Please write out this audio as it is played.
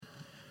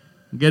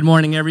Good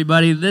morning,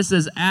 everybody. This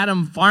is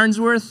Adam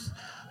Farnsworth,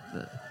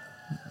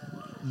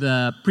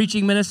 the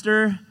preaching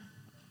minister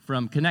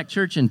from Connect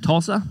Church in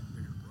Tulsa.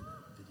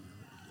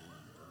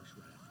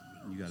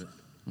 You got it.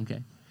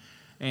 Okay.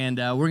 And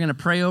we're going to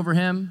pray over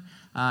him.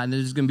 And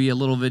there's going to be a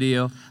little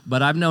video.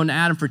 But I've known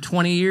Adam for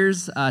 20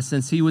 years,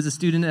 since he was a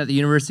student at the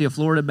University of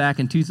Florida back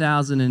in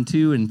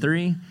 2002 and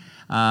 3.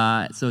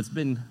 So it's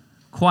been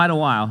quite a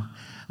while.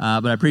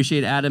 But I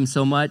appreciate Adam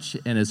so much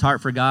and his heart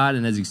for God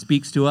and as he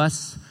speaks to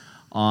us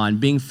on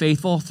being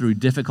faithful through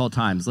difficult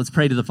times. Let's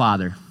pray to the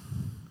Father.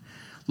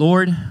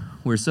 Lord,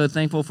 we're so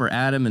thankful for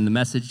Adam and the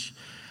message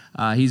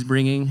he's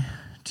bringing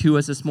to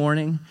us this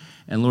morning.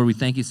 And Lord, we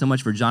thank you so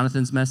much for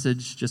Jonathan's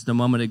message just a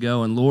moment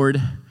ago. And Lord,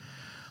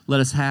 let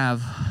us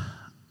have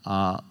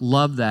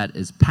love that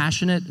is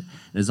passionate and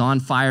is on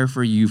fire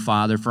for you,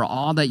 Father, for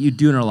all that you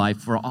do in our life,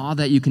 for all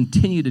that you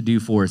continue to do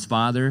for us,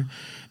 Father,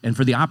 and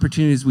for the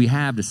opportunities we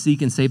have to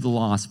seek and save the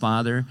lost,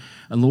 Father.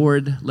 And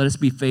Lord, let us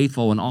be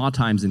faithful in all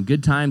times, in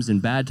good times,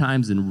 in bad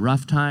times, in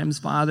rough times,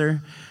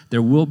 Father.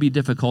 There will be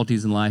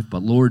difficulties in life,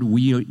 but Lord,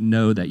 we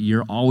know that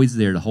you're always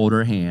there to hold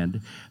our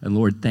hand. And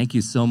Lord, thank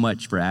you so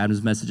much for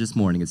Adam's message this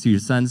morning. It's in your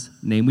son's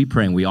name we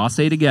pray, and we all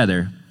say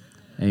together,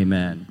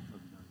 amen.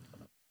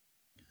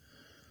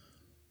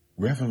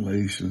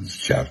 Revelations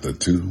chapter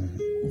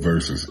 2,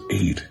 verses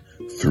 8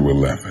 through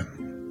 11.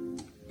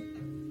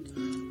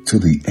 To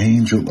the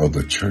angel of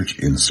the church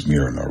in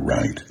Smyrna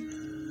write,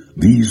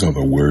 these are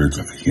the words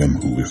of him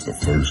who is the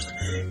first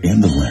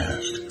and the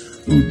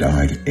last, who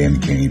died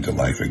and came to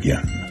life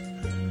again.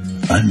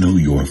 I know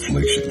your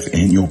afflictions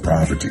and your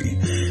poverty,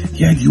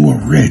 yet you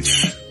are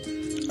rich.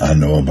 I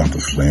know about the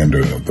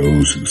slander of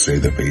those who say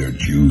that they are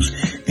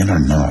Jews and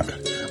are not,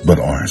 but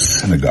are a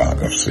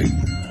synagogue of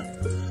Satan.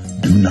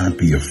 Do not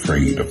be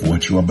afraid of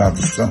what you're about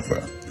to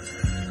suffer.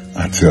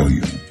 I tell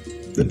you,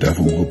 the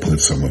devil will put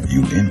some of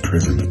you in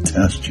prison to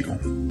test you,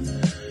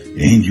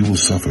 and you will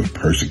suffer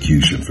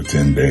persecution for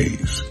 10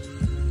 days.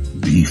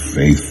 Be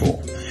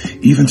faithful,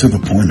 even to the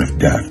point of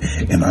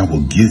death, and I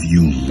will give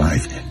you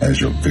life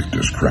as your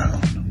victor's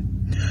crown.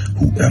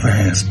 Whoever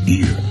has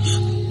ears,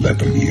 let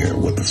them hear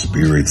what the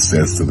Spirit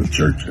says to the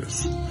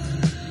churches.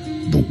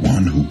 The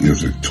one who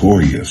is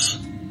victorious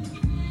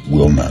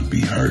will not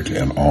be hurt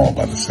at all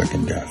by the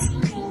second death.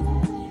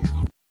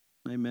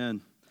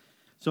 Amen.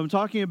 So I'm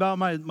talking about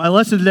my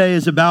lesson today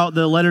is about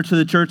the letter to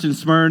the church in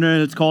Smyrna,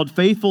 and it's called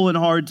Faithful in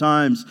Hard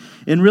Times.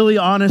 And really,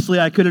 honestly,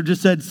 I could have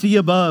just said, see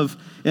above,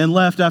 and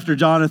left after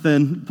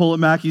Jonathan, Pull It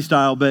Mackey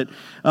style. But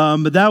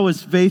that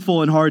was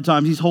Faithful in Hard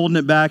Times. He's holding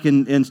it back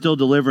and still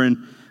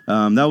delivering.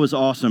 That was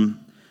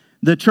awesome.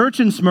 The church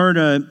in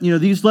Smyrna,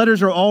 these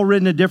letters are all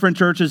written to different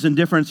churches in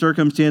different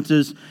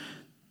circumstances.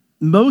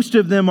 Most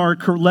of them are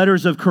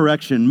letters of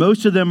correction.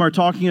 Most of them are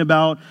talking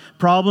about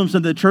problems that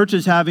the church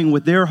is having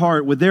with their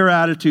heart, with their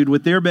attitude,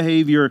 with their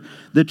behavior.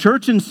 The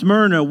church in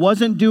Smyrna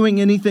wasn't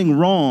doing anything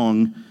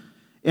wrong,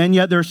 and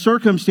yet their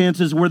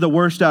circumstances were the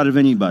worst out of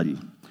anybody.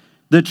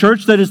 The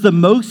church that is the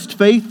most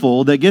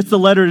faithful, that gets the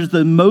letters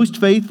the most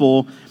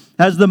faithful,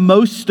 has the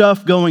most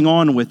stuff going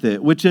on with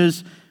it, which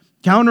is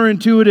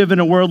counterintuitive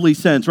in a worldly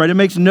sense, right? It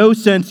makes no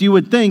sense, you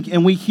would think,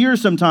 and we hear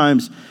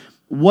sometimes,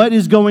 what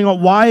is going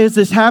on? Why is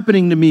this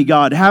happening to me,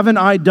 God? Haven't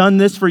I done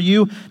this for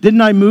you?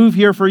 Didn't I move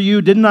here for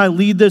you? Didn't I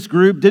lead this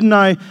group? Didn't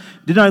I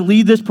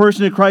lead this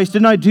person to Christ?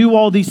 Didn't I do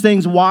all these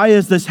things? Why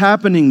is this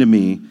happening to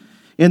me?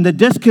 And the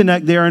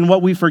disconnect there, and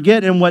what we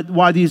forget, and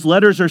why these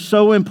letters are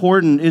so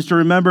important, is to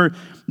remember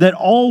that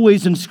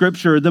always in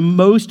Scripture, the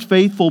most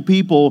faithful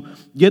people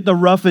get the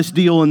roughest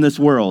deal in this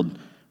world,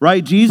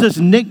 right? Jesus'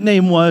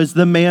 nickname was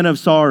the man of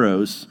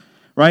sorrows.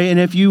 Right? And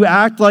if you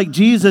act like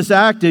Jesus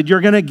acted,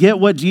 you're going to get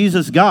what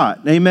Jesus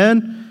got.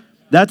 Amen?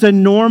 That's a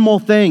normal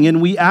thing.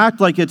 And we act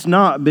like it's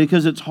not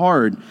because it's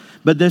hard.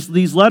 But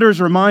these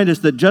letters remind us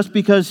that just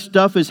because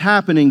stuff is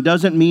happening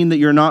doesn't mean that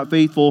you're not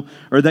faithful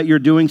or that you're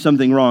doing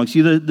something wrong.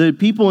 See, the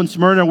people in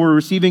Smyrna were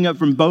receiving it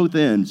from both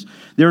ends.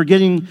 They were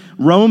getting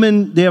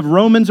they have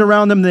Romans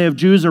around them, they have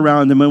Jews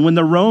around them. And when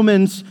the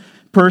Romans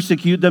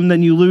persecute them,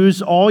 then you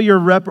lose all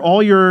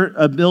your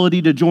ability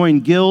to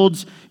join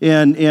guilds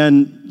and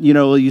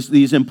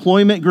these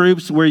employment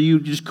groups where you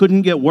just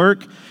couldn't get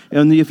work.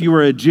 And if you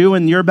were a Jew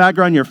in your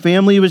background, your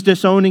family was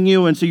disowning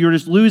you, and so you're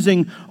just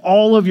losing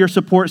all of your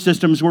support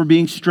systems were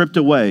being stripped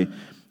away.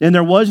 And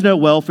there was no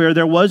welfare.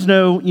 There was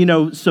no,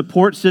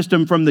 support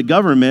system from the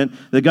government.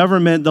 The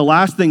government, the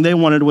last thing they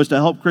wanted was to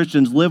help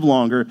Christians live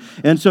longer.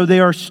 And so they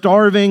are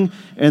starving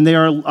and they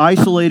are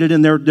isolated,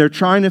 and they're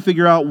trying to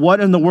figure out what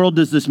in the world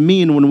does this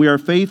mean when we are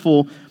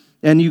faithful.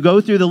 And you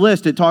go through the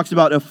list, it talks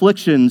about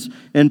afflictions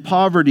and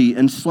poverty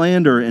and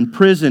slander and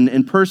prison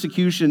and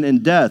persecution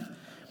and death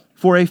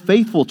for a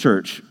faithful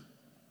church.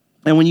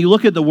 And when you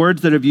look at the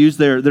words that are used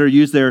there,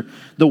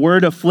 the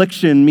word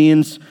affliction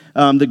means,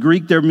 the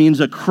Greek there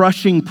means a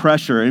crushing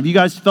pressure. And have you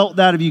guys felt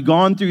that? Have you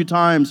gone through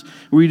times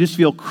where you just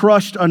feel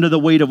crushed under the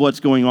weight of what's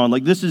going on?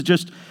 Like, this is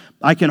just,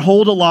 I can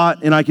hold a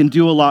lot and I can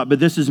do a lot, but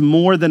this is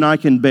more than I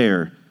can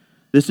bear.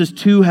 This is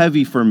too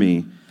heavy for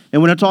me.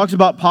 And when it talks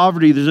about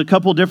poverty, there's a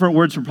couple different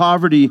words for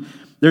poverty.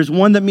 There's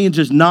one that means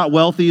just not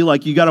wealthy,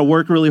 like you got to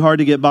work really hard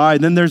to get by.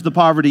 And then there's the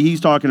poverty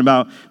he's talking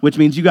about, which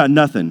means you got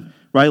nothing,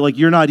 right? Like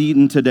you're not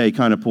eating today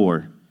kind of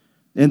poor.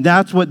 And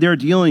that's what they're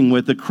dealing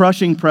with, the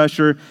crushing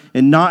pressure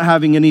and not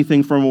having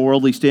anything from a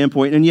worldly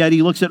standpoint. And yet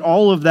he looks at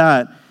all of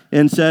that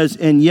and says,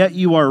 and yet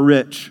you are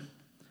rich,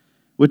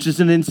 which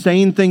is an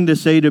insane thing to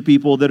say to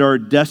people that are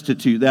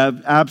destitute, that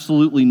have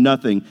absolutely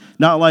nothing.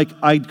 Not like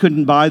I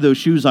couldn't buy those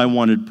shoes I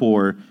wanted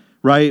poor,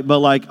 right? But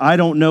like, I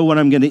don't know what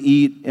I'm going to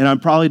eat, and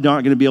I'm probably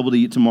not going to be able to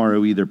eat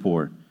tomorrow either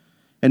poor.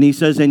 And he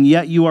says, and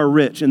yet you are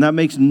rich, and that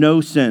makes no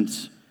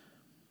sense.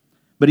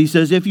 But he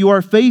says, if you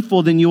are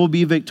faithful, then you will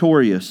be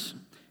victorious.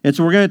 And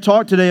so we're going to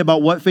talk today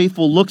about what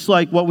faithful looks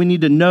like, what we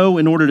need to know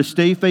in order to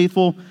stay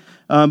faithful.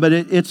 But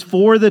it's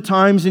for the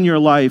times in your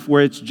life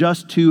where it's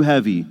just too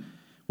heavy,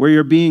 where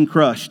you're being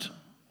crushed.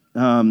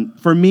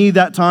 For me,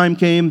 that time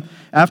came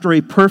after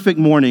a perfect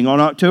morning. On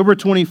October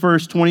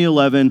 21st,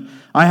 2011,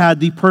 I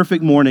had the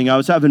perfect morning. I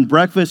was having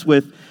breakfast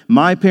with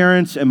my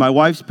parents and my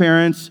wife's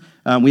parents.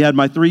 We had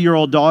my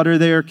 3-year-old daughter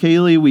there,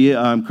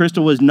 Kaylee.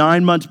 Crystal was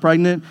 9 months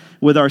pregnant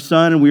with our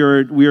son, and we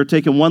were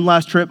taking one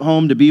last trip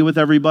home to be with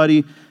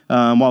everybody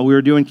while we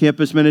were doing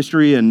campus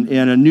ministry and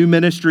a new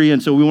ministry.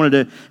 And so we wanted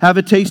to have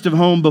a taste of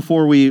home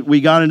before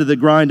we got into the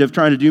grind of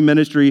trying to do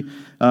ministry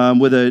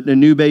with a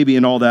new baby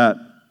and all that.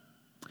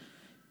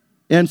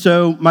 And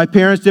so my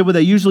parents did what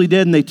they usually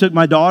did, and they took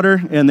my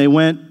daughter, and they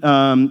went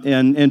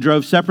and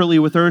drove separately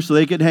with her so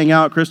they could hang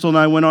out. Crystal and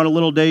I went on a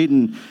little date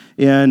and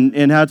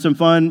had some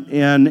fun.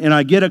 And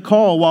I get a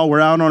call while we're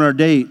out on our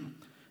date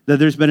that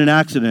there's been an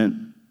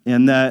accident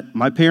and that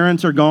my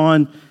parents are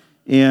gone,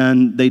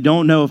 and they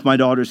don't know if my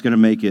daughter's going to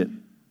make it.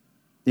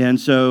 And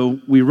so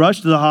we rush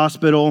to the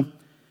hospital,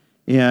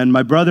 and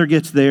my brother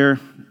gets there,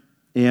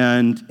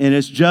 and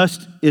it's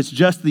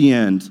just the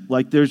end.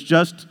 Like there's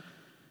just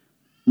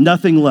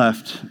nothing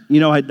left. You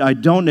know,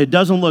 it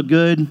doesn't look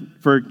good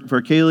for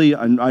Kaylee.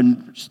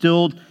 I'm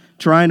still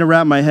trying to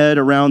wrap my head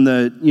around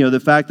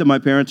the fact that my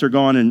parents are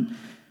gone, and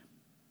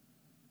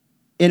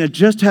it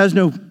just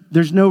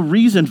there's no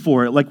reason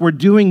for it. Like we're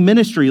doing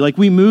ministry. Like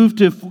we moved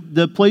to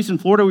the place in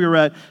Florida we were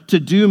at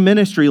to do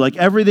ministry. Like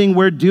everything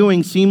we're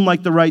doing seemed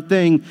like the right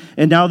thing,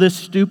 and now this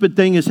stupid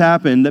thing has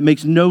happened that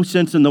makes no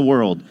sense in the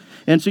world.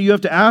 And so you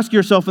have to ask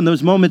yourself in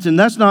those moments, and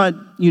that's not,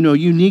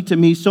 unique to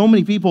me. So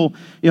many people,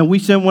 we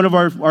sent one of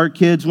our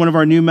kids, one of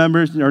our new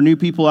members, our new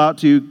people out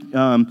to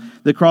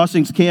the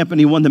Crossings camp, and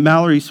he won the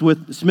Mallory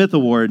Smith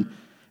Award.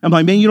 I'm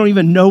like, man, you don't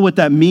even know what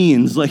that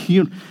means. Like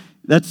you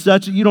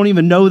don't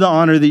even know the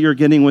honor that you're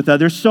getting with that.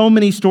 There's so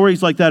many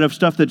stories like that of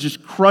stuff that's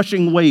just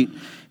crushing weight.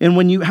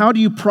 And how do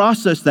you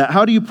process that?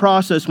 How do you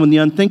process when the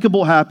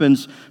unthinkable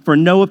happens for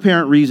no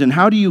apparent reason?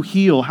 How do you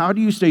heal? How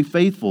do you stay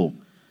faithful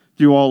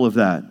through all of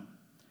that?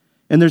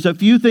 And there's a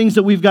few things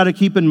that we've got to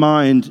keep in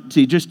mind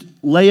to just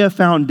lay a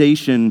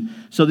foundation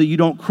so that you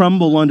don't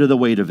crumble under the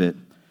weight of it.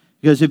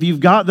 Because if you've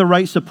got the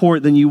right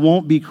support, then you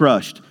won't be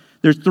crushed.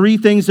 There's 3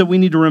 things that we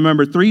need to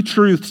remember, 3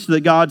 truths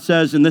that God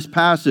says in this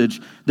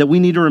passage that we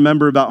need to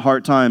remember about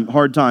hard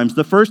times.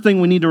 The first thing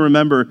we need to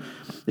remember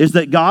is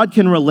that God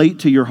can relate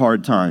to your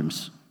hard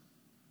times.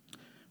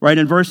 Right,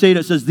 in verse 8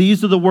 it says,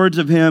 these are the words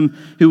of him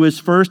who is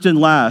first and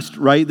last,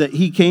 right? That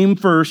he came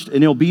first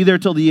and he'll be there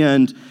till the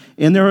end.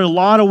 And there are a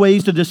lot of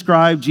ways to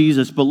describe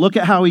Jesus, but look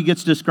at how he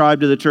gets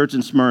described to the church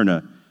in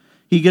Smyrna.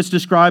 He gets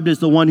described as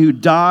the one who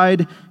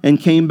died and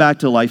came back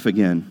to life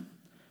again.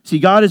 See,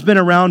 God has been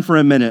around for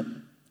a minute,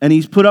 and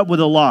he's put up with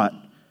a lot,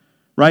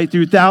 right?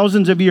 Through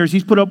thousands of years,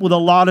 he's put up with a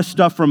lot of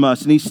stuff from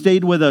us, and he's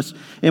stayed with us.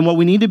 And what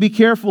we need to be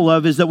careful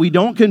of is that we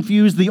don't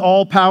confuse the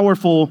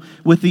all-powerful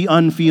with the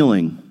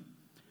unfeeling.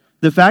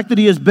 The fact that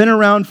he has been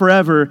around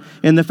forever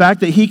and the fact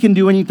that he can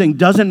do anything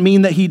doesn't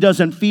mean that he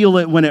doesn't feel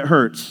it when it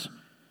hurts.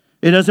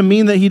 It doesn't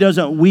mean that he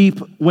doesn't weep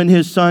when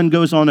his son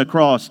goes on a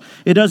cross.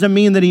 It doesn't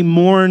mean that he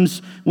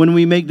mourns when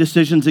we make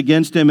decisions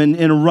against him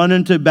and run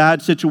into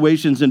bad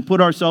situations and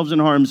put ourselves in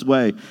harm's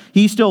way.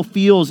 He still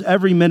feels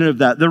every minute of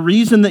that. The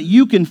reason that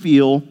you can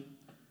feel,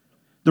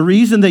 the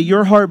reason that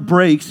your heart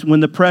breaks when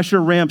the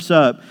pressure ramps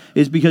up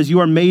is because you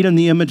are made in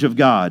the image of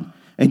God.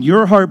 And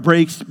your heart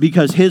breaks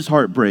because his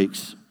heart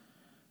breaks.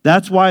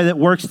 That's why it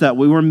works that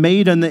way. We're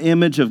made in the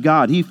image of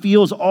God. He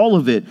feels all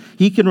of it.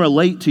 He can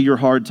relate to your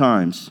hard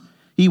times.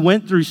 He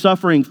went through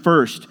suffering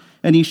first,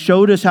 and he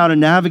showed us how to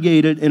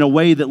navigate it in a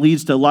way that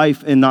leads to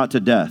life and not to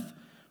death,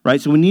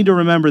 right? So we need to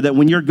remember that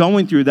when you're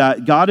going through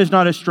that, God is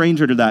not a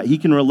stranger to that. He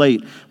can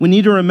relate. We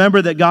need to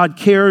remember that God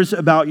cares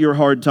about your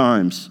hard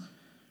times,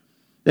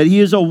 that he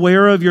is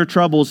aware of your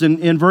troubles.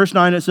 In verse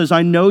 9, it says,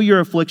 I know your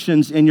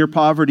afflictions and your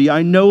poverty.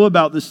 I know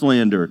about the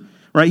slander,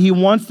 right? He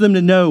wants them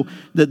to know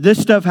that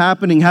this stuff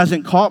happening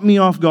hasn't caught me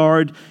off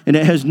guard, and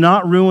it has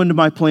not ruined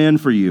my plan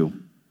for you.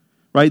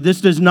 Right?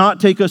 This does not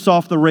take us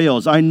off the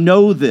rails. I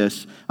know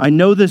this. I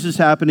know this is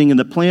happening, and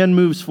the plan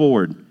moves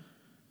forward.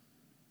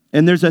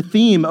 And there's a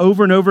theme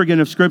over and over again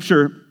of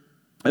Scripture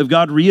of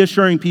God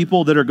reassuring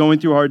people that are going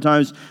through hard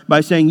times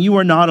by saying, you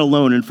are not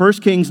alone. In 1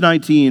 Kings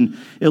 19,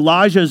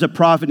 Elijah is a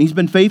prophet. And he's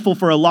been faithful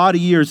for a lot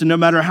of years. And no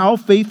matter how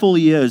faithful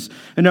he is,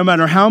 and no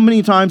matter how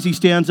many times he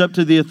stands up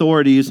to the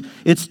authorities,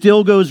 it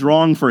still goes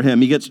wrong for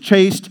him. He gets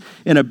chased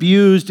and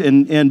abused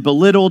and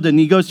belittled, and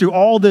he goes through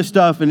all this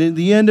stuff. And at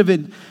the end of it,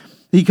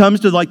 he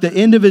comes to like the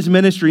end of his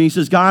ministry, and he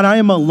says, God, I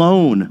am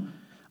alone.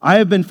 I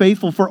have been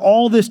faithful for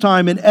all this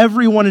time, and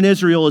everyone in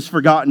Israel has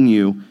forgotten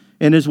you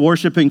and is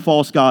worshiping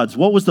false gods.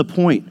 What was the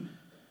point?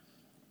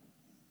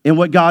 And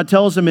what God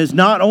tells him is,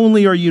 not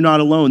only are you not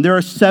alone, there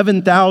are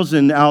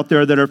 7,000 out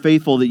there that are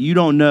faithful that you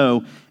don't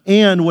know.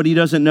 And what he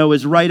doesn't know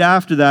is right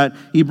after that,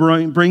 he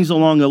brings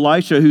along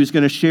Elisha, who's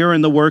going to share in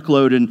the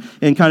workload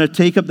and kind of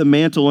take up the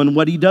mantle. And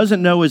what he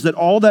doesn't know is that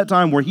all that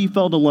time where he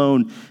felt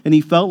alone and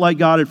he felt like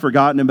God had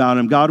forgotten about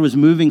him, God was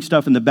moving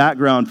stuff in the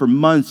background for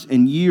months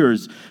and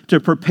years to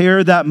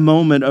prepare that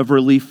moment of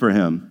relief for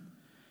him.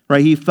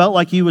 Right? He felt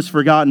like he was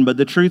forgotten, but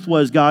the truth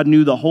was God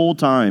knew the whole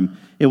time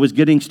it was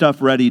getting stuff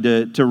ready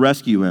to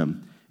rescue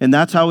him. And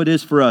that's how it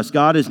is for us.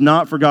 God has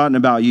not forgotten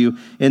about you.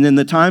 And in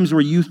the times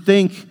where you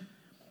think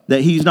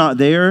that he's not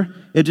there,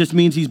 it just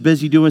means he's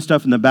busy doing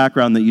stuff in the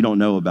background that you don't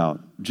know about,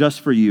 just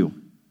for you.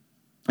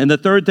 And the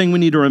third thing we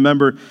need to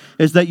remember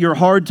is that your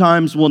hard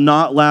times will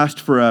not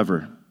last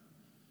forever.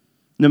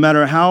 No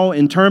matter how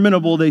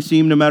interminable they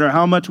seem, no matter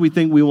how much we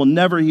think we will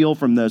never heal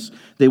from this,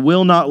 they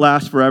will not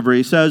last forever.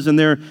 He says in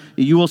there,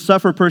 you will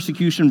suffer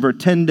persecution for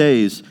 10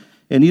 days.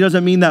 And he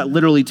doesn't mean that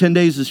literally. 10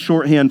 days is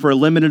shorthand for a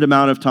limited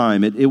amount of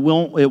time. It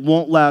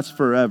won't last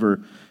forever,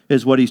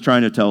 is what he's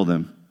trying to tell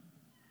them.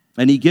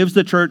 And he gives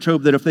the church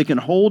hope that if they can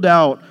hold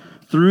out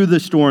through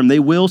the storm, they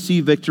will see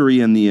victory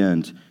in the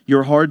end.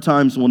 Your hard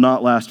times will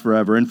not last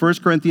forever. In 1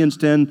 Corinthians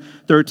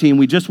 10:13,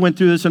 we just went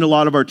through this in a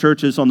lot of our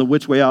churches on the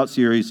Which Way Out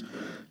series.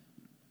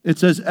 It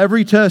says,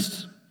 every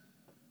test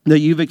that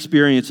you've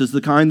experienced is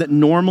the kind that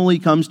normally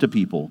comes to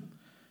people.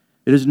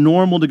 It is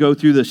normal to go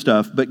through this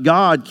stuff, but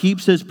God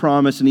keeps his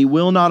promise, and he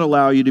will not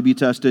allow you to be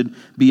tested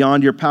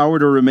beyond your power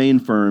to remain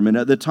firm. And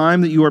at the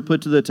time that you are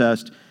put to the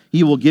test,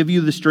 he will give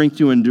you the strength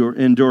to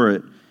endure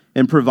it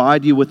and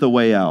provide you with a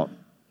way out.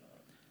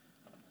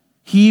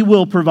 He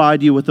will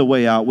provide you with a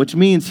way out, which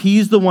means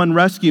he's the one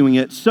rescuing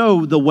it.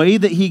 So the way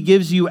that he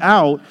gives you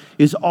out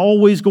is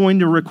always going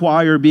to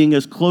require being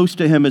as close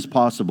to him as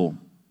possible.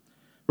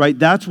 Right?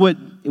 That's what,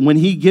 when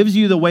he gives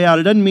you the way out,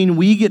 it doesn't mean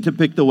we get to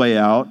pick the way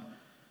out,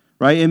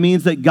 right? It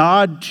means that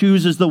God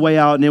chooses the way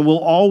out, and it will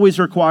always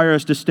require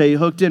us to stay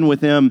hooked in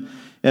with him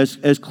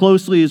as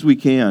closely as we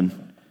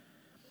can.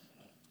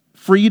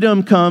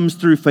 Freedom comes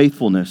through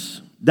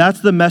faithfulness. That's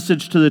the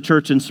message to the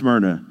church in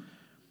Smyrna.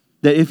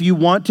 That if you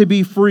want to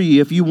be free,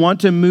 if you want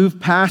to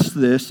move past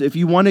this, if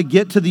you want to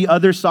get to the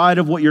other side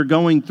of what you're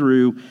going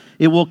through,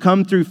 it will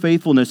come through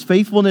faithfulness.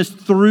 Faithfulness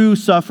through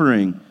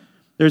suffering.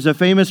 There's a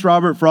famous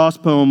Robert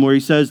Frost poem where he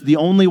says, the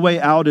only way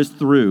out is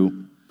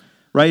through,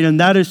 right? And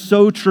that is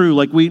so true.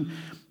 Like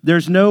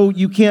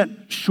you can't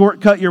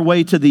shortcut your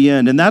way to the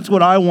end. And that's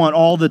what I want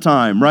all the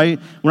time, right?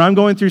 When I'm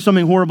going through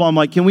something horrible, I'm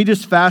like, can we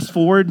just fast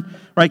forward,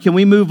 right? Can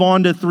we move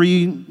on to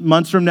 3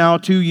 months from now,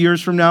 2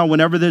 years from now,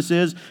 whenever this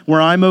is,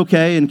 where I'm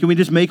okay? And can we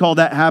just make all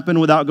that happen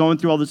without going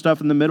through all the stuff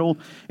in the middle?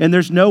 And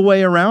there's no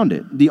way around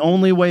it. The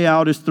only way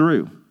out is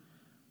through.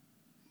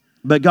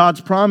 But God's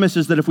promise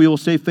is that if we will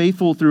stay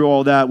faithful through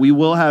all that, we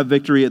will have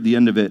victory at the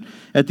end of it.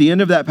 At the end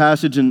of that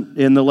passage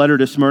in the letter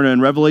to Smyrna,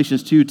 in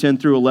Revelations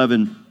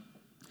 2:10-11,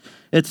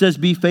 it says,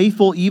 be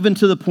faithful even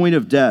to the point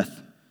of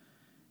death,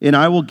 and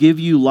I will give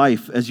you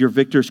life as your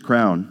victor's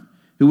crown.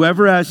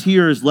 Whoever has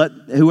ears,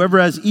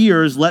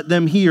 let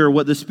them hear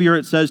what the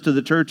Spirit says to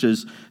the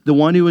churches. The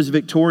one who is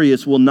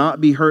victorious will not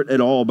be hurt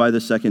at all by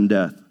the second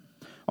death.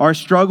 Our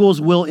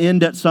struggles will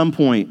end at some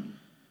point.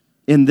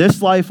 In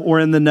this life or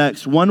in the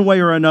next, one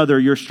way or another,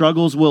 your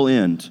struggles will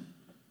end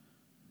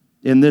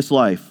in this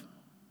life.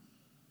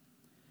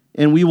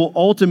 And we will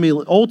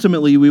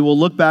ultimately, we will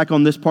look back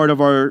on this part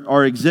of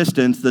our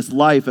existence, this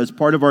life as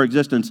part of our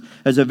existence,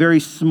 as a very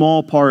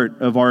small part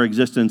of our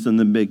existence in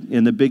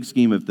the big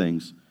scheme of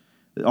things.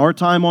 Our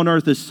time on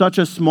earth is such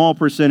a small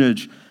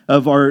percentage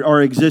of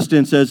our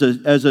existence as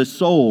a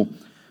soul.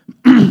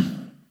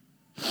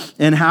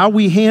 And how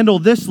we handle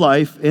this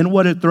life and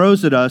what it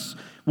throws at us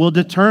will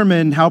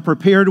determine how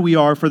prepared we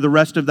are for the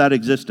rest of that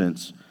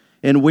existence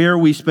and where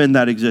we spend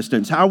that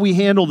existence. How we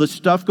handle the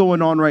stuff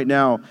going on right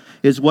now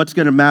is what's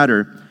going to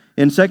matter.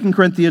 In 2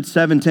 Corinthians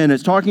 7:10,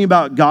 it's talking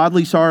about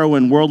godly sorrow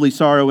and worldly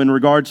sorrow in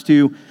regards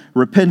to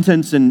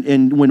repentance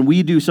and when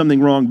we do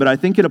something wrong, but I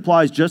think it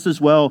applies just as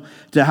well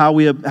to how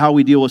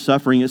we deal with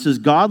suffering. It says,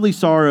 godly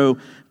sorrow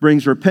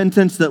brings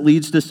repentance that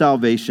leads to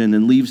salvation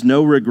and leaves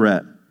no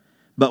regret,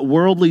 but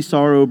worldly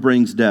sorrow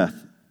brings death.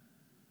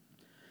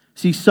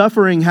 See,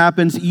 suffering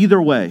happens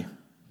either way.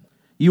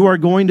 You are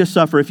going to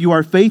suffer. If you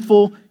are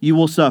faithful, you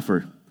will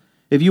suffer.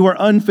 If you are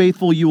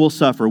unfaithful, you will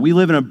suffer. We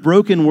live in a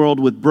broken world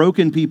with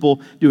broken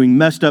people doing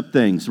messed up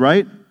things,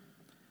 right?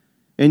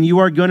 And you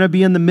are going to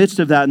be in the midst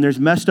of that, and there's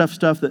messed up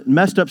stuff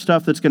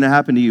that's going to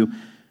happen to you.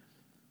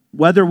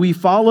 Whether we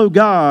follow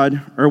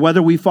God or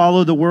whether we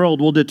follow the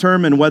world will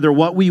determine whether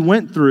what we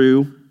went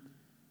through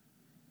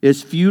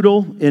is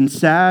futile and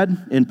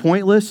sad and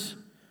pointless,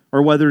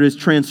 or whether it is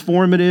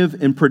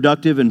transformative and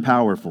productive and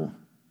powerful.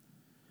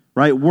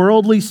 Right?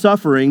 Worldly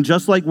suffering,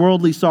 just like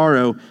worldly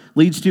sorrow,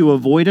 leads to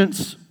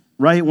avoidance.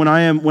 Right? When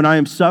I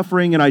am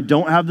suffering and I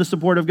don't have the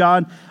support of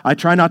God, I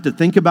try not to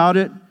think about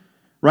it.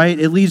 Right?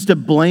 It leads to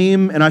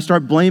blame, and I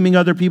start blaming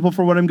other people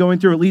for what I'm going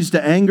through. It leads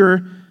to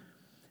anger.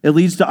 It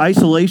leads to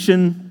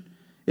isolation.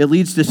 It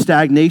leads to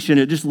stagnation.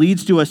 It just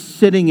leads to us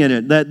sitting in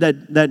it.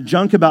 That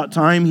junk about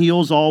time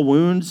heals all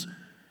wounds,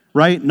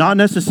 right? Not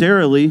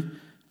necessarily.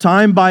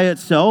 Time by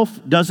itself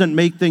doesn't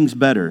make things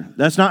better.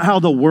 That's not how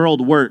the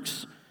world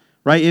works,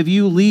 right? If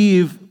you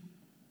leave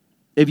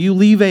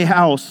a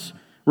house,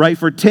 right,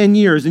 for 10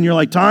 years and you're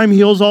like, time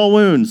heals all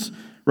wounds,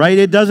 right?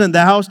 It doesn't.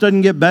 The house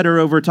doesn't get better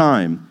over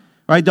time,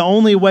 right? The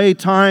only way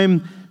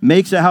time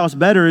makes a house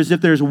better is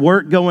if there's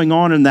work going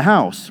on in the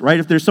house, right?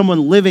 If there's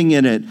someone living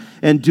in it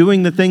and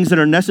doing the things that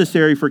are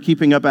necessary for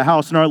keeping up a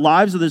house. And our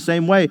lives are the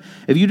same way.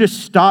 If you just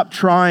stop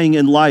trying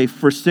in life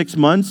for 6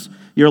 months,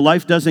 your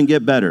life doesn't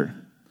get better,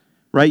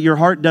 right? Your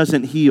heart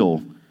doesn't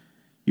heal.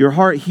 Your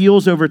heart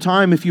heals over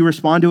time if you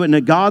respond to it in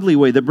a godly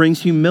way that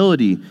brings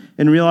humility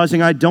and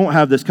realizing I don't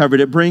have this covered.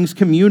 It brings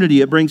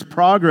community. It brings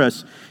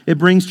progress. It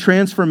brings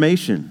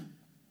transformation,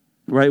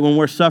 right? When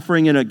we're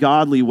suffering in a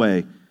godly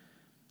way.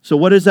 So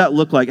what does that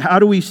look like? How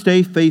do we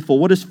stay faithful?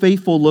 What does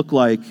faithful look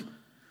like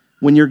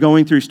when you're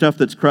going through stuff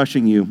that's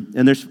crushing you?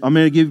 And I'm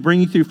going to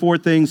bring you through 4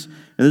 things, and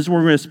this is where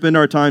we're going to spend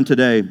our time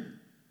today.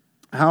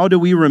 How do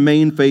we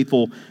remain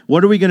faithful?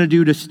 What are we going to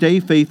do to stay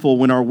faithful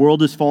when our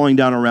world is falling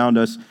down around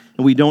us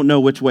and we don't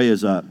know which way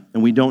is up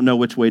and we don't know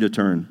which way to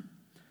turn?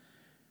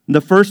 And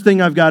the first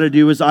thing I've got to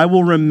do is I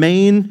will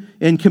remain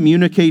in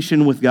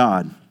communication with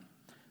God.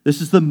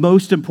 This is the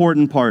most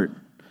important part.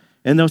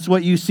 And that's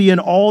what you see in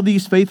all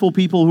these faithful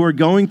people who are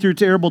going through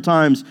terrible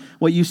times.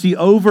 What you see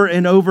over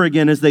and over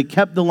again is they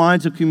kept the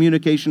lines of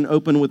communication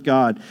open with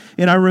God.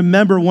 And I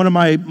remember one of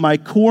my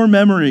core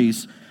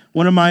memories,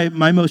 one of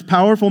my most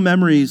powerful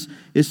memories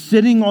is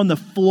sitting on the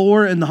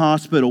floor in the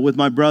hospital with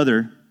my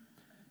brother,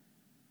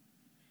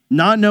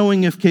 not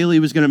knowing if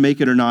Kaylee was going to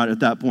make it or not at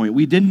that point.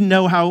 We didn't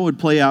know how it would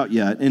play out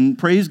yet. And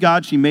praise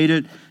God, she made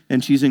it,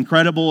 and she's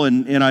incredible,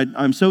 and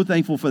I'm so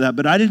thankful for that.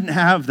 But I didn't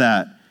have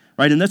that.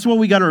 Right? And that's what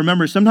we got to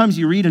remember. Sometimes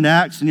you read in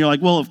Acts and you're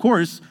like, well, of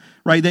course,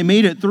 right? They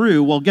made it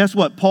through. Well, guess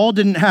what? Paul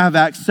didn't have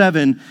Acts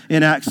 7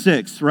 in Acts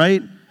 6,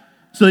 right?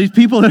 So these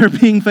people that are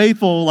being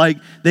faithful, like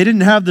they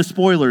didn't have the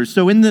spoilers.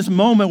 So in this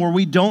moment where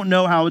we don't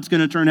know how it's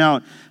going to turn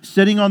out,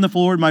 sitting on the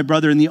floor with my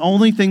brother, and the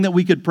only thing that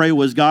we could pray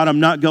was, God, I'm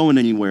not going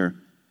anywhere.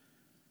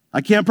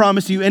 I can't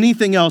promise you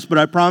anything else, but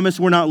I promise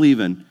we're not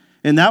leaving.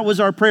 And that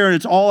was our prayer, and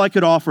it's all I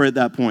could offer at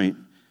that point.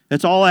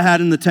 That's all I had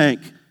in the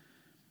tank.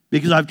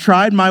 Because I've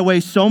tried my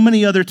way so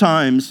many other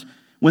times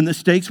when the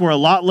stakes were a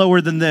lot lower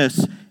than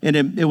this, and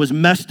it was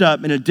messed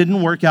up, and it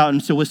didn't work out.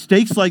 And so with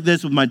stakes like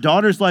this, with my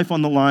daughter's life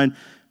on the line,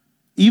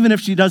 even if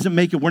she doesn't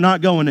make it, we're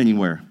not going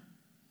anywhere.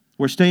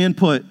 We're staying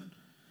put,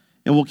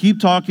 and we'll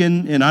keep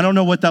talking, and I don't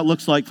know what that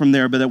looks like from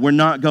there, but that we're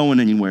not going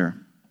anywhere.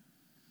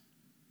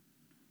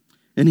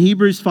 In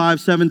Hebrews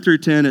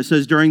 5:7-10, it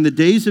says, during the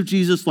days of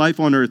Jesus' life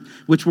on earth,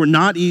 which were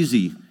not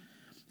easy,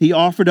 he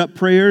offered up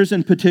prayers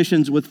and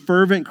petitions with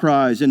fervent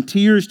cries and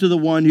tears to the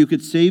one who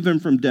could save him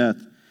from death.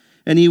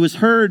 And he was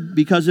heard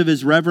because of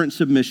his reverent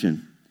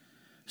submission.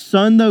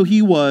 Son though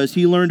he was,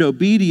 he learned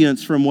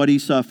obedience from what he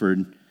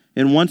suffered.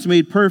 And once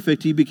made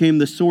perfect, he became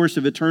the source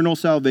of eternal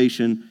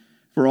salvation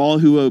for all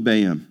who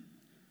obey him.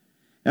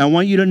 And I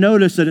want you to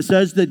notice that it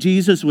says that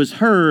Jesus was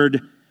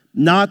heard,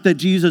 not that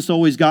Jesus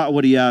always got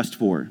what he asked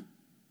for.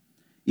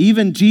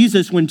 Even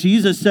Jesus, when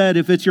Jesus said,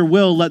 if it's your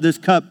will, let this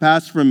cup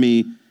pass from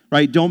me,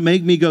 right? Don't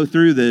make me go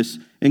through this.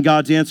 And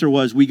God's answer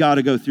was, we got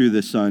to go through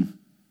this, son.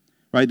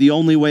 Right? The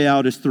only way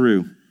out is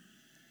through.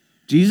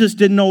 Jesus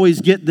didn't always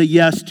get the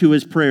yes to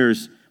his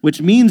prayers,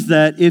 which means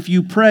that if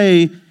you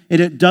pray and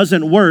it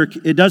doesn't work,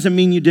 it doesn't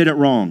mean you did it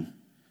wrong.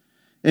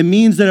 It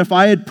means that if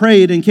I had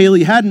prayed and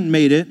Kaylee hadn't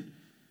made it,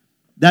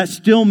 that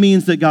still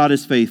means that God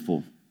is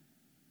faithful.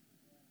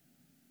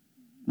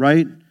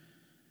 Right?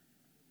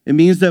 It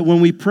means that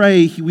when we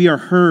pray, we are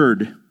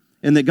heard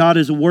and that God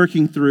is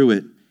working through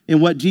it.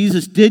 And what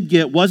Jesus did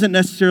get wasn't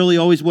necessarily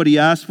always what he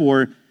asked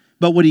for,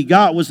 but what he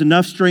got was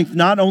enough strength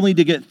not only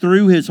to get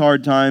through his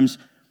hard times,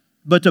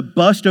 but to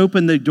bust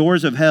open the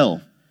doors of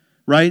hell,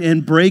 right?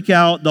 And break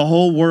out the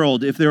whole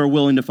world if they were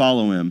willing to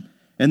follow him.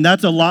 And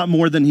that's a lot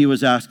more than he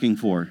was asking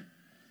for,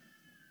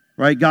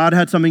 right? God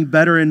had something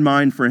better in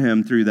mind for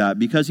him through that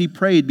because he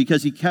prayed,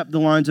 because he kept the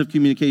lines of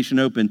communication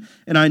open.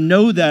 And I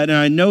know that, and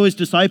I know his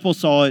disciples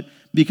saw it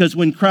because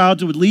when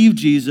crowds would leave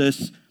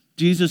Jesus,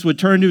 Jesus would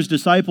turn to his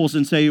disciples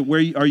and say,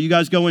 where are you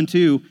guys going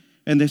to?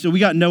 And they said, we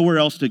got nowhere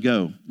else to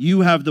go.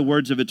 You have the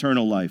words of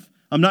eternal life.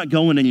 I'm not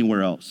going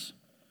anywhere else.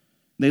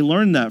 They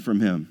learned that from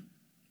him.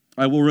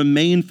 I will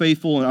remain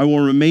faithful and I will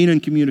remain in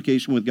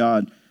communication with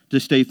God to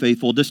stay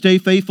faithful. To stay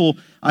faithful,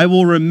 I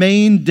will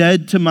remain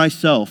dead to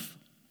myself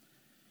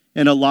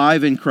and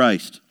alive in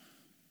Christ.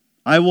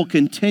 I will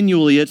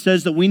continually. It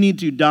says that we need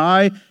to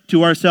die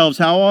to ourselves.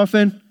 How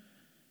often?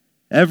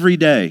 Every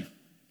day,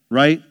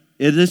 right?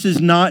 This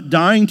is not,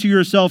 dying to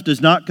yourself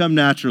does not come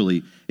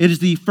naturally. It is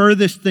the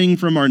furthest thing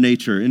from our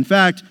nature. In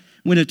fact,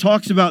 when it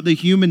talks about the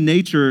human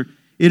nature,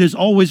 it is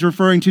always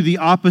referring to the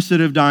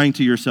opposite of dying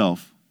to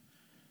yourself,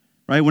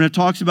 right? When it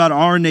talks about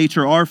our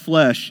nature, our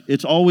flesh,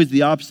 it's always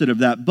the opposite of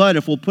that. But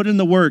if we'll put in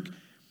the work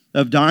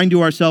of dying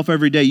to ourselves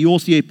every day, you will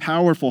see a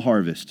powerful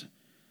harvest.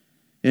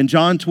 In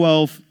John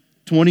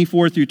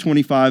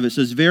 12:24-25, it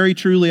says, "Very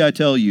truly I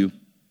tell you,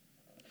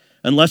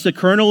 unless a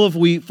kernel of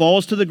wheat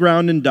falls to the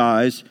ground and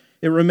dies,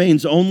 it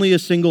remains only a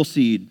single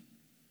seed.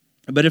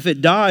 But if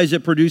it dies,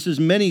 it produces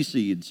many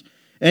seeds.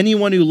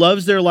 Anyone who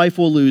loves their life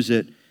will lose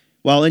it,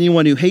 while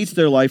anyone who hates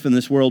their life in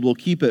this world will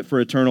keep it for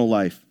eternal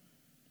life."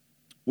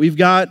 We've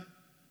got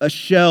a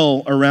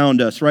shell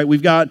around us, right?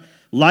 We've got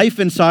life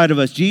inside of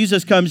us.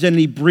 Jesus comes in and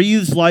he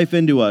breathes life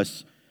into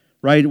us,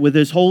 right, with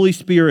his Holy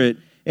Spirit.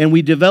 And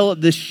we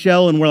develop this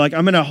shell and we're like,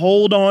 I'm going to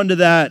hold on to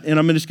that. And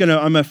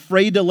I'm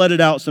afraid to let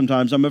it out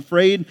sometimes. I'm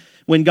afraid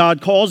when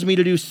God calls me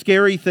to do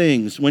scary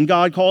things, when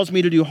God calls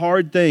me to do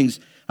hard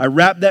things, I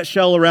wrap that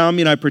shell around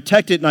me and I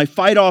protect it and I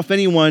fight off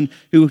anyone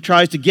who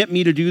tries to get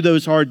me to do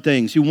those hard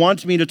things, who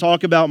wants me to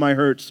talk about my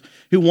hurts,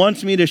 who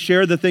wants me to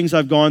share the things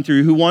I've gone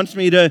through, who wants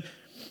me to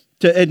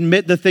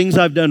admit the things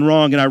I've done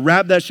wrong. And I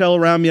wrap that shell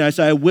around me and I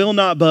say, I will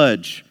not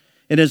budge.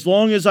 And as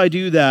long as I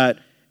do that,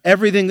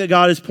 everything that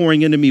God is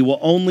pouring into me will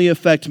only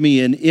affect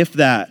me, and if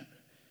that.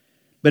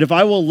 But if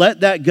I will let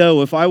that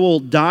go, if I will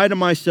die to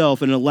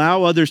myself and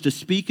allow others to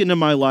speak into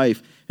my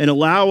life and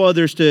allow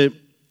others to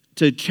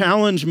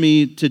challenge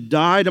me to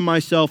die to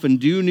myself and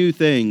do new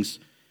things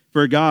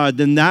for God,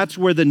 then that's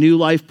where the new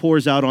life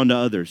pours out onto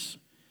others.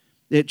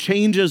 It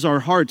changes our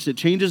hearts. It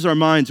changes our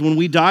minds. When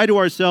we die to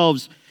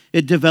ourselves,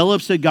 it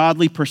develops a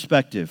godly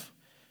perspective,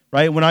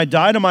 right? When I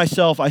die to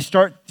myself, I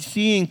start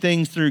seeing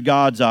things through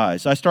God's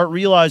eyes. I start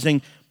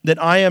realizing that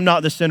I am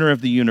not the center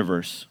of the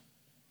universe.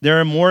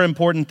 There are more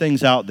important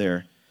things out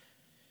there.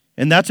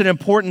 And that's an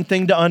important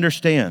thing to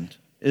understand.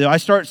 I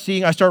start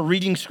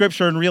reading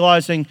scripture and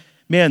realizing,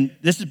 man,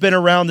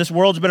 this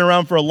world's been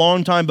around for a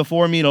long time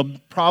before me. It'll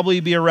probably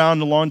be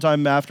around a long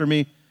time after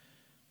me.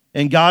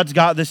 And God's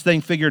got this thing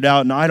figured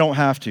out and I don't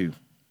have to,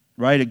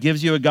 right? It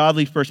gives you a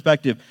godly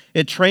perspective.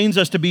 It trains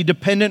us to be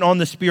dependent on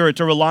the Spirit,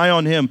 to rely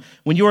on Him.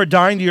 When you are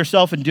dying to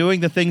yourself and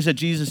doing the things that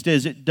Jesus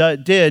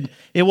did,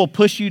 it will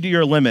push you to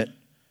your limit.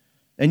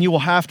 And you will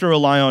have to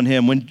rely on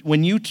Him.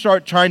 When you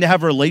start trying to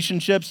have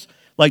relationships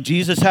like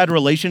Jesus had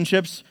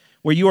relationships,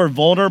 where you are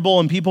vulnerable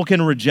and people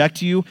can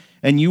reject you,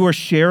 and you are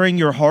sharing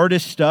your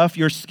hardest stuff,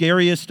 your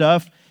scariest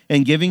stuff,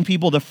 and giving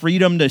people the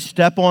freedom to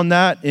step on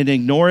that and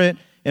ignore it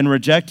and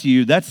reject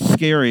you, that's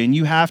scary. And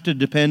you have to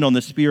depend on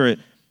the Spirit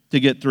to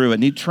get through it.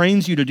 And He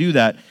trains you to do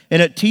that.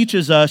 And it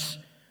teaches us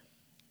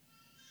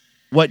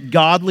what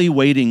godly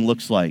waiting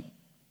looks like.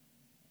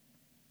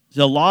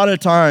 A lot of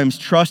times,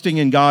 trusting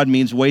in God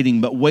means waiting,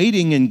 but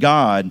waiting in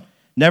God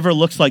never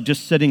looks like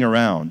just sitting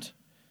around.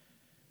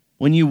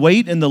 When you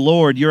wait in the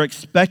Lord, you're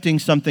expecting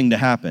something to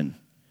happen,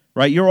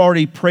 right? You're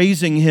already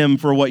praising Him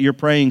for what you're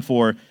praying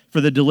for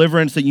the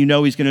deliverance that you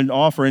know He's going to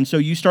offer. And so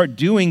you start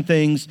doing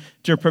things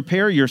to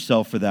prepare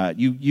yourself for that.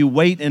 You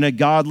wait in a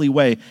godly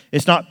way.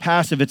 It's not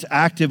passive, it's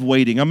active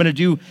waiting. I'm going to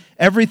do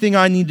everything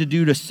I need to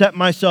do to set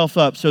myself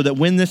up so that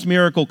when this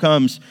miracle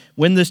comes,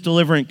 when this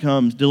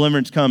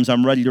deliverance comes,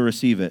 I'm ready to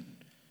receive it.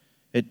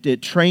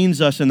 It trains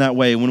us in that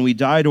way when we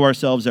die to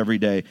ourselves every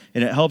day.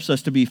 And it helps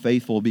us to be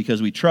faithful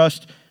because we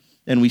trust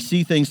and we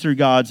see things through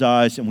God's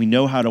eyes and we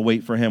know how to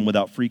wait for Him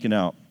without freaking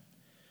out,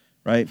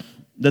 right?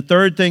 The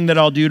third thing that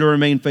I'll do to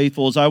remain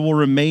faithful is I will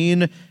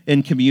remain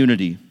in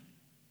community.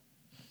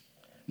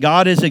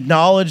 God has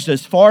acknowledged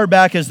as far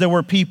back as there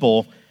were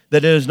people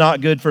that it is not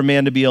good for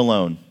man to be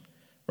alone,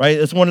 right?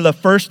 It's one of the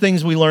first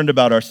things we learned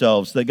about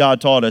ourselves that God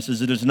taught us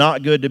is it is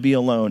not good to be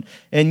alone.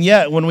 And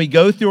yet when we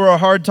go through our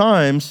hard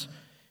times,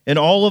 and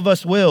all of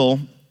us will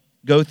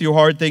go through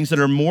hard things that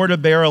are more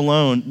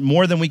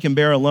than we can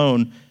bear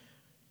alone,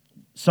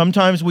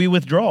 sometimes we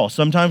withdraw.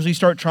 Sometimes we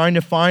start trying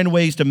to find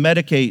ways to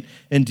medicate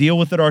and deal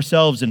with it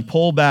ourselves and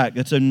pull back.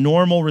 It's a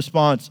normal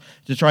response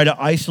to try to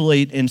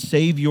isolate and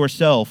save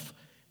yourself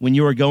when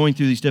you are going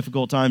through these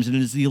difficult times. And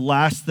it is the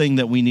last thing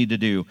that we need to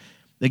do.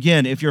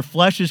 Again, if your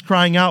flesh is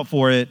crying out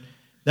for it,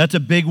 that's a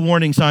big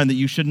warning sign that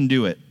you shouldn't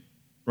do it,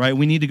 right?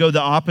 We need to go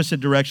the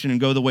opposite direction and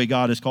go the way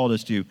God has called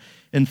us to.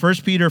 In 1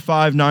 Peter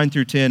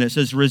 5:9-10, it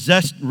says,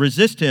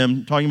 resist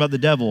him, talking about the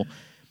devil,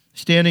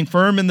 standing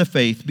firm in the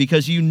faith,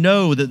 because you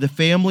know that the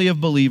family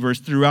of believers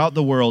throughout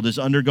the world is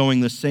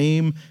undergoing the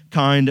same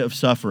kind of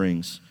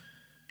sufferings.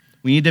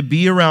 We need to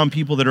be around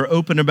people that are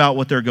open about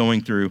what they're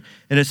going through.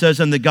 And it says,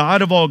 and the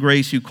God of all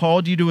grace, who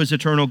called you to His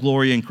eternal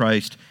glory in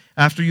Christ,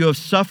 after you have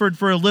suffered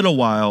for a little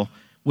while,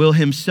 will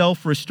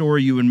Himself restore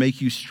you and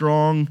make you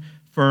strong,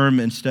 firm,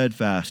 and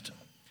steadfast.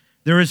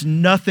 There is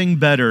nothing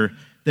better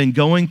than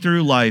going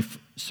through life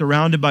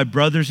surrounded by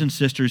brothers and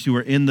sisters who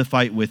are in the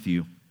fight with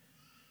you.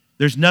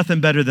 There's nothing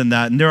better than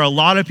that. And there are a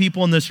lot of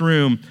people in this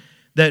room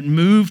that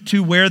moved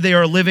to where they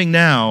are living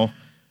now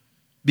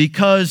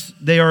because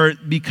they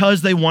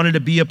wanted to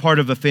be a part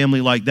of a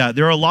family like that.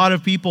 There are a lot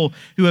of people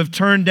who have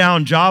turned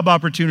down job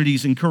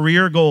opportunities and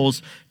career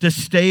goals to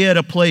stay at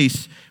a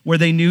place where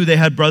they knew they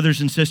had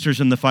brothers and sisters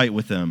in the fight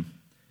with them.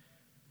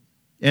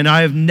 And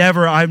I've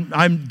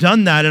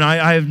done that, and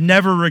I have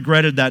never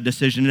regretted that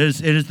decision.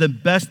 It is the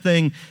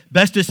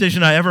best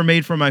decision I ever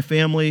made for my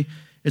family.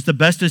 It's the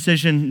best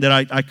decision that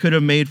I could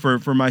have made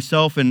for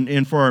myself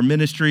and for our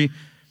ministry.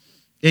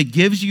 It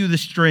gives you the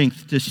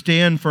strength to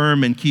stand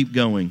firm and keep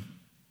going,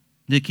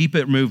 to keep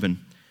it moving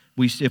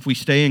if we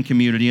stay in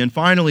community. And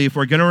finally, if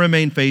we're going to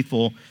remain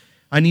faithful,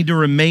 I need to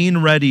remain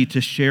ready to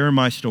share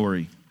my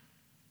story.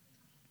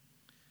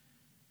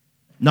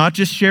 Not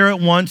just share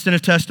it once in a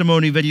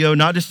testimony video,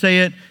 not just say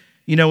it,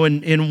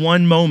 in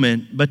one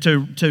moment, but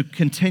to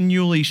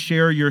continually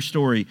share your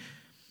story.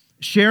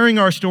 Sharing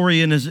our story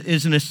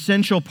is an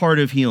essential part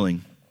of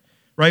healing,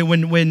 right?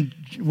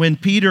 When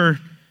Peter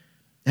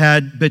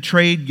had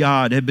betrayed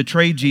God, had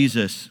betrayed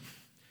Jesus,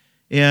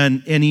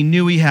 and he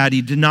knew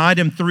he denied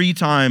him 3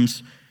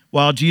 times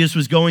while Jesus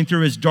was going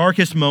through his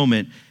darkest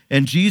moment.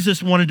 And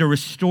Jesus wanted to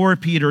restore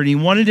Peter, and he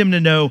wanted him to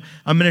know,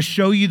 I'm going to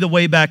show you the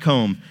way back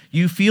home.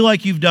 You feel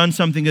like you've done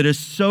something that is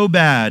so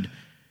bad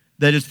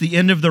that it's the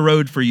end of the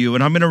road for you,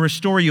 and I'm going to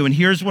restore you. And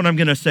here's what I'm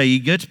going to say. He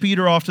gets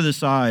Peter off to the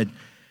side,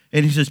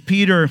 and he says,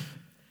 Peter,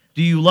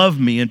 do you love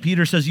me? And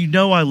Peter says, you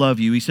know I love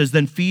you. He says,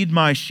 then feed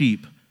my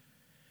sheep.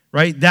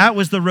 Right? That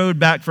was the road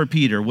back for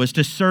Peter, was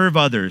to serve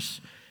others,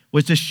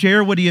 was to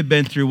share what he had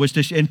been through,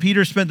 and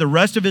Peter spent the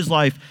rest of his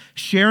life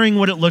sharing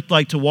what it looked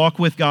like to walk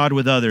with God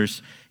with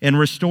others and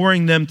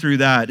restoring them through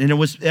that. And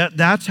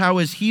that's how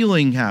his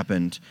healing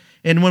happened.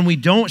 And when we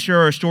don't share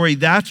our story,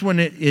 that's when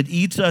it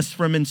eats us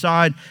from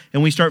inside,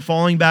 and we start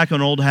falling back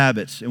on old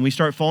habits, and we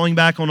start falling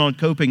back on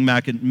coping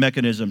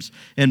mechanisms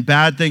and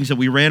bad things that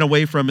we ran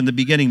away from in the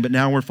beginning, but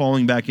now we're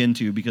falling back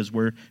into because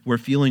we're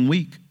feeling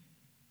weak.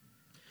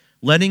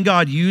 Letting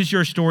God use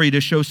your story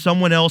to show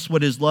someone else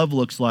what his love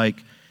looks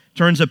like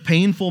turns a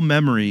painful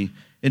memory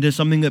into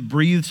something that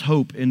breathes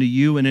hope into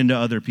you and into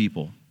other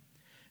people.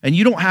 And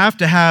you don't have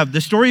to have the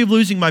story of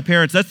losing my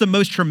parents. That's the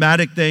most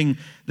traumatic thing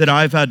that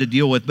I've had to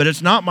deal with, but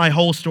it's not my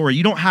whole story.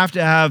 You don't have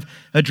to have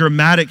a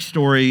dramatic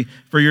story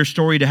for your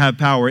story to have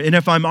power. And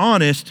if I'm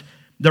honest,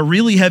 the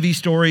really heavy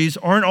stories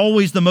aren't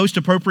always the most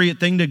appropriate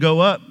thing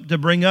to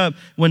bring up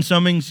when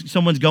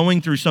someone's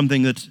going through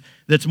something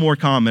that's more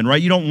common,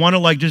 right? You don't want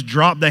to just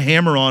drop the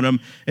hammer on them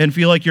and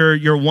feel like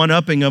you're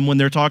one-upping them when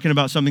they're talking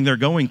about something they're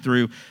going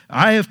through.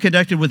 I have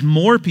connected with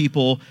more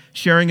people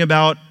sharing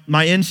about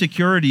my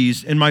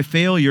insecurities and my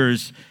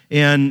failures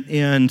and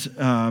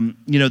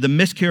the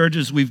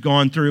miscarriages we've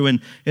gone through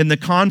and the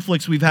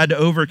conflicts we've had to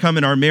overcome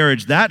in our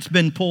marriage. That's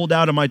been pulled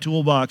out of my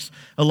toolbox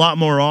a lot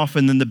more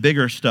often than the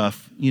bigger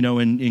stuff,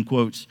 in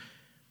quotes.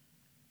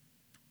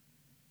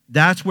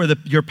 That's where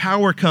your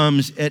power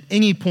comes at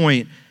any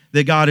point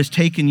that God has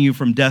taken you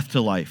from death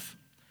to life,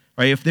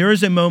 right? If there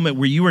is a moment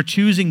where you are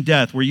choosing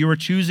death, where you are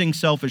choosing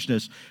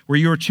selfishness, where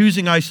you are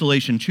choosing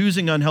isolation,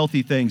 choosing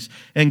unhealthy things,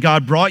 and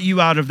God brought you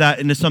out of that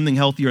into something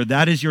healthier,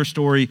 that is your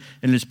story,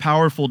 and it is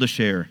powerful to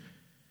share.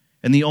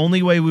 And the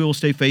only way we will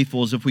stay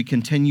faithful is if we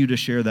continue to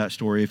share that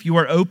story. If you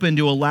are open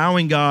to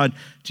allowing God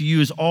to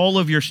use all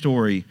of your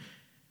story,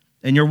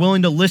 and you're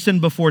willing to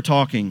listen before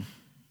talking,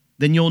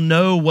 then you'll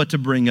know what to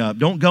bring up.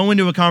 Don't go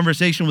into a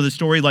conversation with a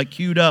story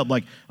queued up,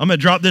 I'm going to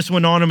drop this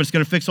one on them, it's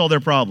going to fix all their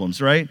problems,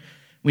 right?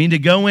 We need to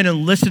go in and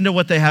listen to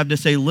what they have to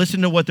say,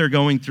 listen to what they're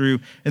going through,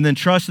 and then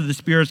trust that the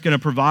Spirit's going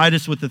to provide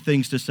us with the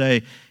things to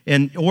say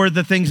or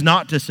the things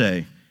not to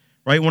say,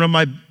 right? One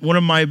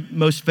of my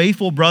most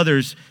faithful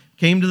brothers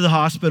came to the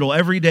hospital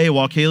every day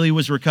while Kaylee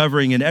was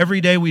recovering, and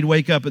every day we'd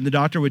wake up and the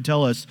doctor would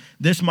tell us,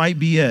 this might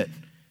be it.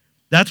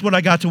 That's what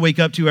I got to wake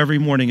up to every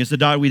morning.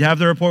 We'd have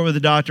the report with the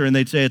doctor, and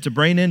they'd say, it's a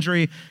brain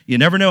injury. You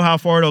never know how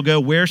far it'll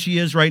go. Where she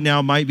is right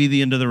now might be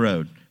the end of the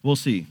road. We'll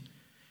see.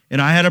 And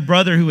I had a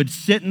brother who would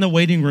sit in the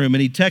waiting room,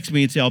 and he'd text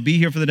me and say, I'll be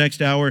here for the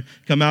next hour.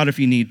 Come out if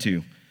you need to.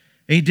 And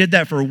he did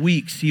that for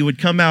weeks. He would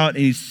come out,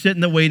 and he'd sit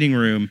in the waiting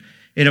room.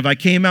 And if I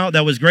came out,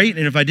 that was great.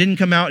 And if I didn't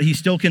come out, he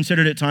still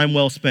considered it time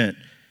well spent.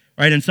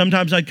 Right? And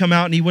sometimes I'd come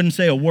out, and he wouldn't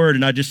say a word,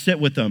 and I'd just sit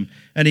with him.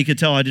 And he could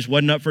tell I just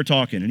wasn't up for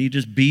talking, and he'd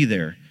just be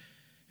there.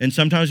 And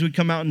sometimes we'd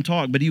come out and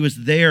talk, but he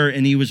was there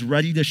and he was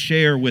ready to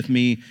share with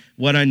me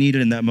what I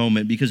needed in that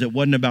moment because it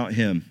wasn't about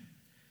him.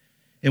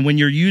 And when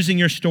you're using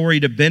your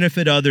story to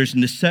benefit others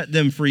and to set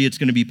them free, it's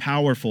going to be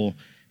powerful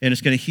and it's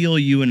going to heal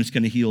you and it's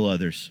going to heal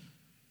others.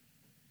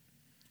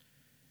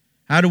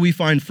 How do we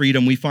find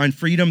freedom? We find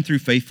freedom through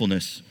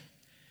faithfulness.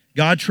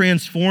 God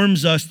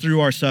transforms us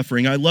through our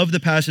suffering. I love the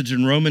passage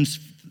in Romans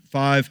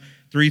 5,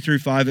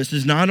 3-5. It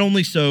says, not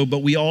only so,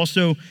 but we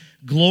also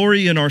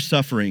glory in our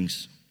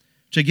sufferings.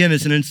 Which again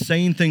is an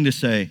insane thing to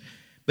say,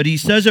 but he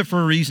says it for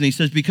a reason. He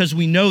says, because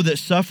we know that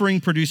suffering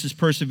produces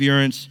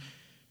perseverance,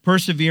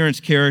 perseverance,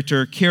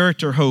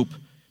 character, hope,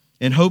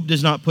 and hope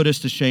does not put us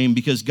to shame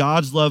because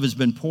God's love has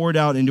been poured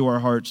out into our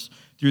hearts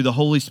through the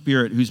Holy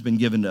Spirit who's been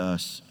given to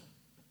us.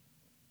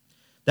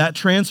 that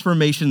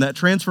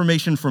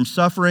transformation from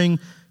suffering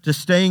to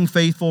staying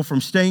faithful,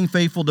 from staying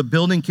faithful to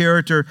building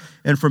character,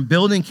 and from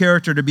building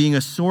character to being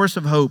a source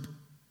of hope,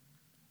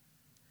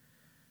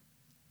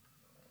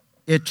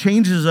 it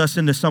changes us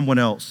into someone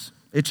else.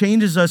 It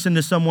changes us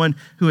into someone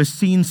who has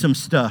seen some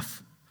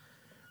stuff,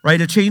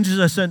 right? It changes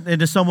us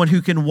into someone who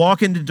can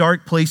walk into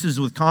dark places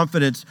with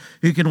confidence,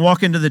 who can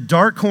walk into the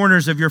dark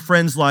corners of your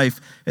friend's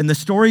life and the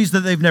stories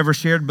that they've never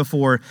shared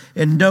before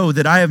and know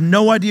that I have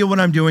no idea what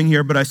I'm doing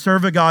here, but I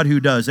serve a God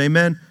who does.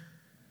 Amen?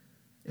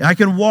 I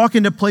can walk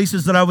into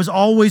places that I was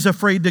always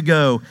afraid to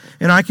go,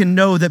 and I can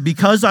know that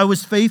because I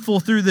was faithful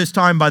through this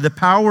time by the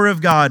power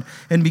of God,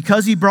 and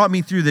because he brought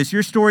me through this,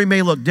 your story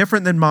may look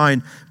different than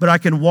mine, but I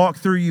can walk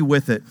through you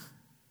with it.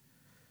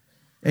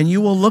 And you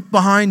will look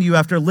behind you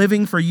after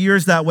living for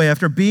years that way,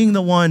 after being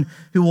the one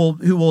who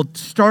will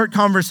start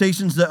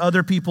conversations that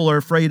other people are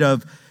afraid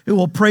of, who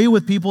will pray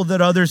with people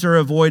that others are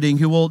avoiding,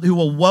 who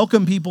will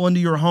welcome people into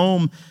your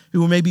home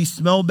who maybe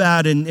smell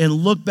bad and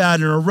look bad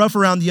and are rough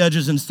around the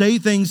edges and say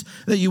things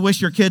that you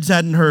wish your kids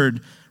hadn't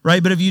heard,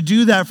 right? But if you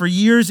do that for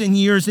years and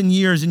years and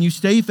years and you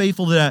stay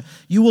faithful to that,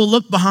 you will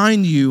look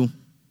behind you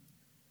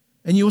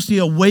and you will see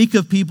a wake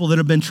of people that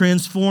have been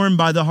transformed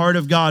by the heart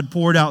of God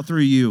poured out through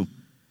you.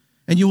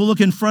 And you will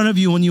look in front of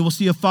you and you will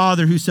see a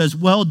Father who says,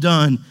 well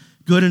done,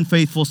 good and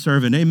faithful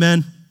servant.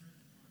 Amen.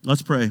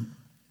 Let's pray.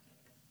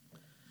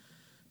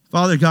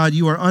 Father God,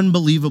 you are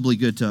unbelievably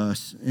good to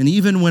us. And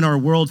even when our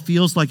world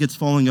feels like it's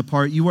falling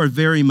apart, you are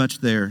very much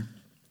there.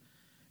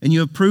 And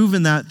you have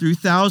proven that through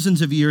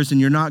thousands of years,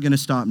 and you're not going to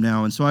stop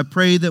now. And so I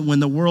pray that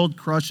when the world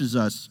crushes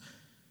us,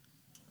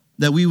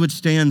 that we would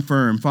stand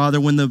firm.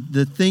 Father, when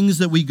the things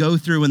that we go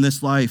through in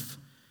this life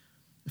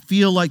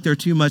feel like they're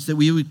too much, that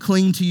we would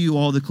cling to you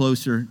all the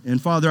closer.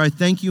 And Father, I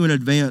thank you in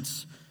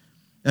advance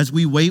as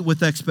we wait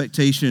with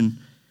expectation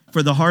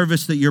for the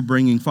harvest that you're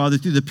bringing. Father,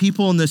 through the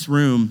people in this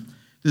room,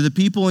 through the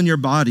people in your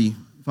body,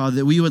 Father,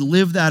 that we would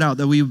live that out,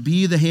 that we would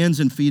be the hands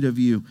and feet of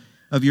you,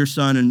 of your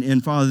Son.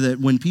 And Father, that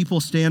when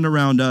people stand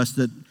around us,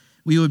 that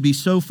we would be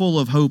so full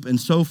of hope and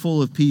so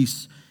full of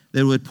peace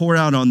that it would pour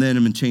out on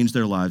them and change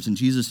their lives. In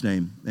Jesus'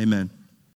 name, amen.